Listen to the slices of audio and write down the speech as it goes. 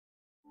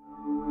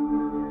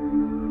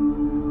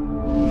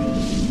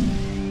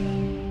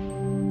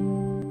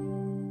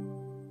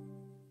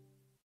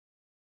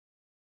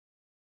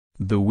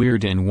the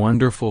weird and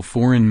wonderful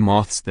foreign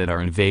moths that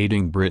are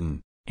invading Britain,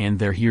 and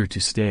they're here to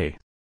stay.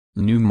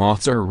 New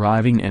moths are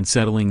arriving and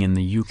settling in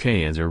the UK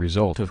as a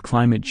result of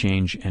climate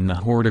change and the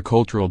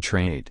horticultural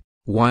trade,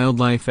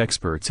 wildlife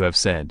experts have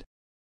said.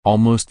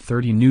 Almost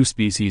 30 new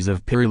species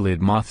of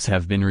pyralid moths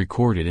have been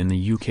recorded in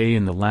the UK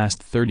in the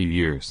last 30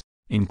 years,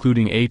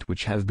 including 8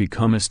 which have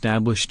become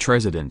established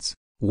residents,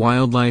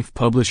 wildlife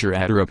publisher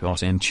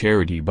Atropos and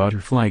charity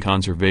Butterfly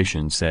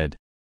Conservation said.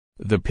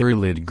 The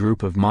pyralid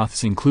group of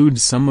moths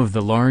includes some of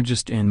the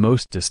largest and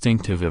most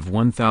distinctive of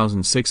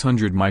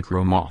 1,600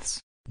 micromoths,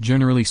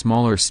 generally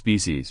smaller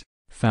species,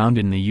 found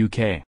in the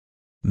UK.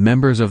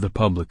 Members of the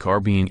public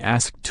are being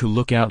asked to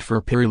look out for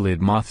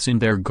pyralid moths in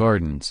their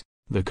gardens,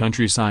 the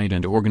countryside,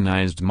 and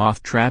organized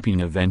moth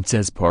trapping events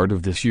as part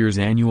of this year's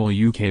annual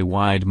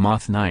UK-wide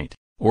Moth Night,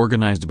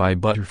 organized by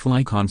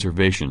Butterfly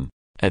Conservation,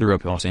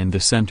 Atropos and the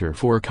Centre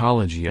for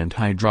Ecology and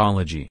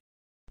Hydrology.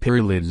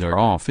 Pyralids are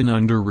often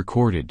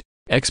under-recorded,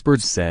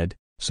 experts said,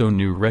 so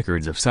new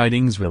records of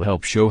sightings will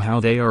help show how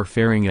they are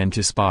faring and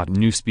to spot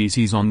new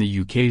species on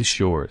the UK's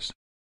shores.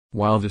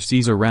 While the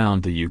seas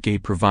around the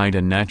UK provide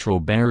a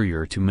natural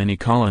barrier to many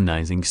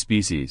colonizing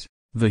species,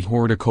 the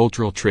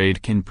horticultural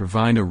trade can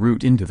provide a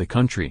route into the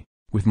country,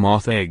 with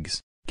moth eggs,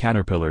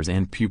 caterpillars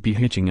and pupae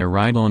hitching a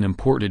ride on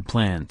imported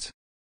plants.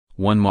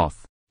 One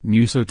moth,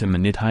 Musotoma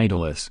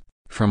nitidalus,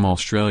 from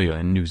Australia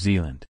and New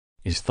Zealand,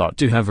 is thought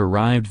to have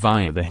arrived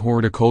via the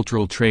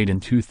horticultural trade in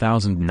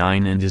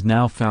 2009 and is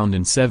now found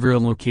in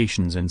several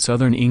locations in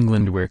southern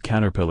England where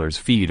caterpillars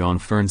feed on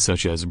ferns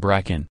such as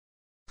bracken.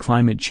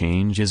 Climate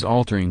change is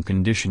altering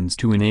conditions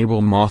to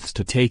enable moths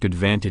to take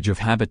advantage of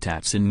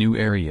habitats in new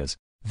areas,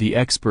 the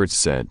experts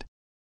said.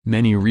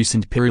 Many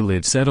recent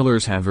pyralid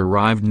settlers have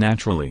arrived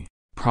naturally,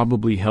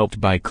 probably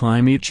helped by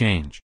climate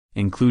change,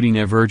 including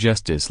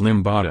Evergestis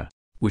limbata,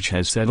 which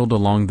has settled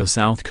along the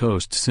south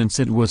coast since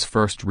it was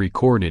first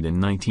recorded in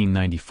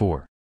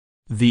 1994.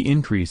 The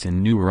increase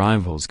in new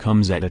arrivals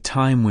comes at a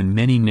time when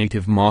many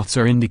native moths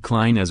are in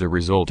decline as a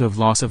result of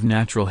loss of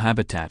natural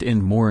habitat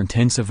and more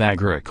intensive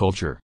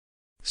agriculture.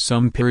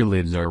 Some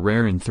pyralids are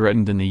rare and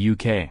threatened in the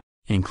UK,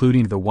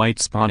 including the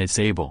white-spotted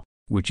sable,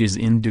 which is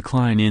in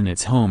decline in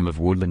its home of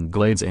woodland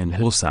glades and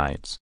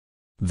hillsides.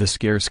 The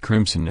scarce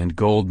crimson and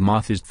gold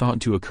moth is thought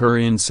to occur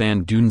in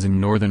sand dunes in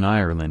Northern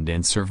Ireland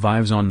and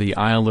survives on the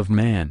Isle of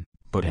Man,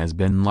 but has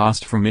been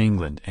lost from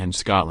England and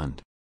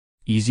Scotland.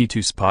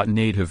 Easy-to-spot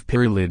native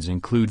pyralids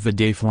include the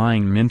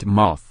day-flying mint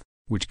moth,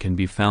 which can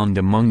be found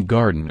among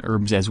garden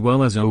herbs as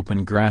well as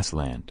open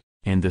grassland,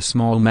 and the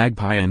small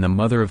magpie and the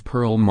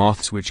mother-of-pearl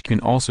moths, which can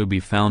also be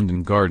found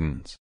in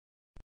gardens.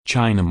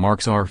 China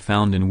marks are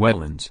found in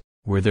wetlands,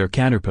 where their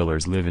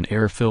caterpillars live in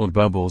air-filled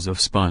bubbles of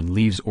spun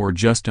leaves or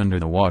just under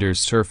the water's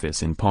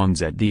surface in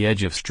ponds at the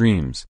edge of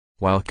streams,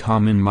 while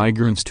common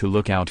migrants to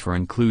look out for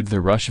include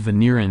the rush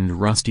veneer and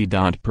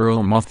rusty-dot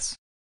pearl moths.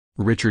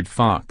 Richard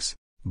Fox,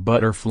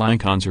 Butterfly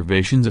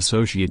Conservation's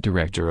Associate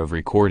Director of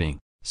Recording,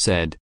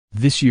 said,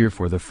 "This year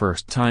for the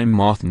first time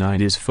Moth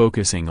Night is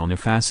focusing on a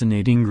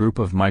fascinating group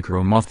of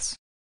micro-moths.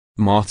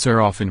 Moths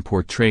are often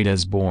portrayed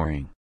as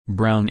boring,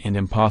 brown and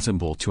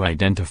impossible to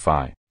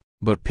identify.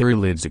 But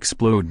pyralids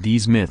explode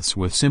these myths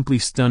with simply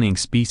stunning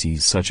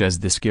species such as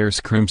the scarce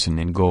crimson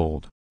and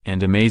gold,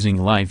 and amazing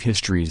life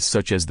histories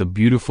such as the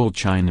beautiful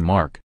China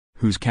mark,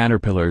 whose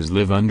caterpillars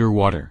live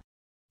underwater."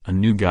 A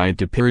new guide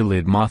to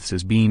pyralid moths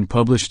is being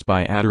published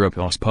by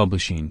Atropos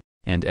Publishing,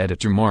 and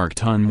editor Mark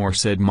Tunmore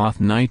said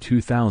Moth Night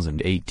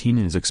 2018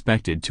 is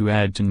expected to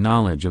add to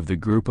knowledge of the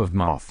group of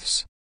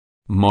moths.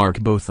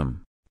 Mark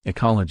Botham,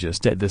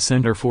 ecologist at the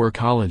Centre for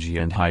Ecology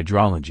and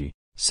Hydrology,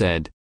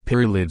 said,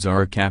 "Pyralids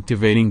are a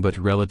captivating but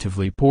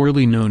relatively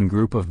poorly known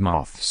group of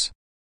moths.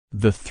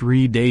 The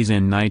 3 days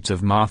and nights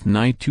of Moth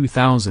Night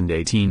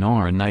 2018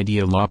 are an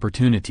ideal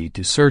opportunity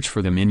to search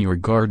for them in your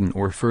garden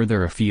or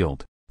further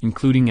afield,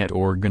 including at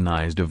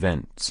organized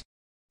events.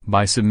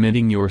 By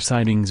submitting your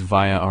sightings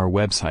via our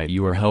website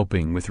you are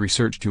helping with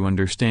research to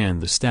understand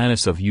the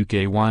status of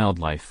UK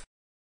wildlife."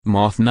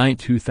 Moth Night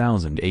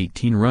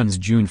 2018 runs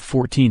June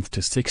 14th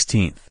to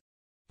 16th.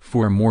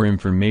 For more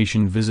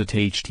information visit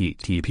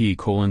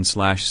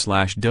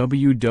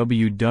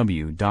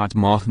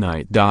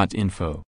http://www.mothnight.info.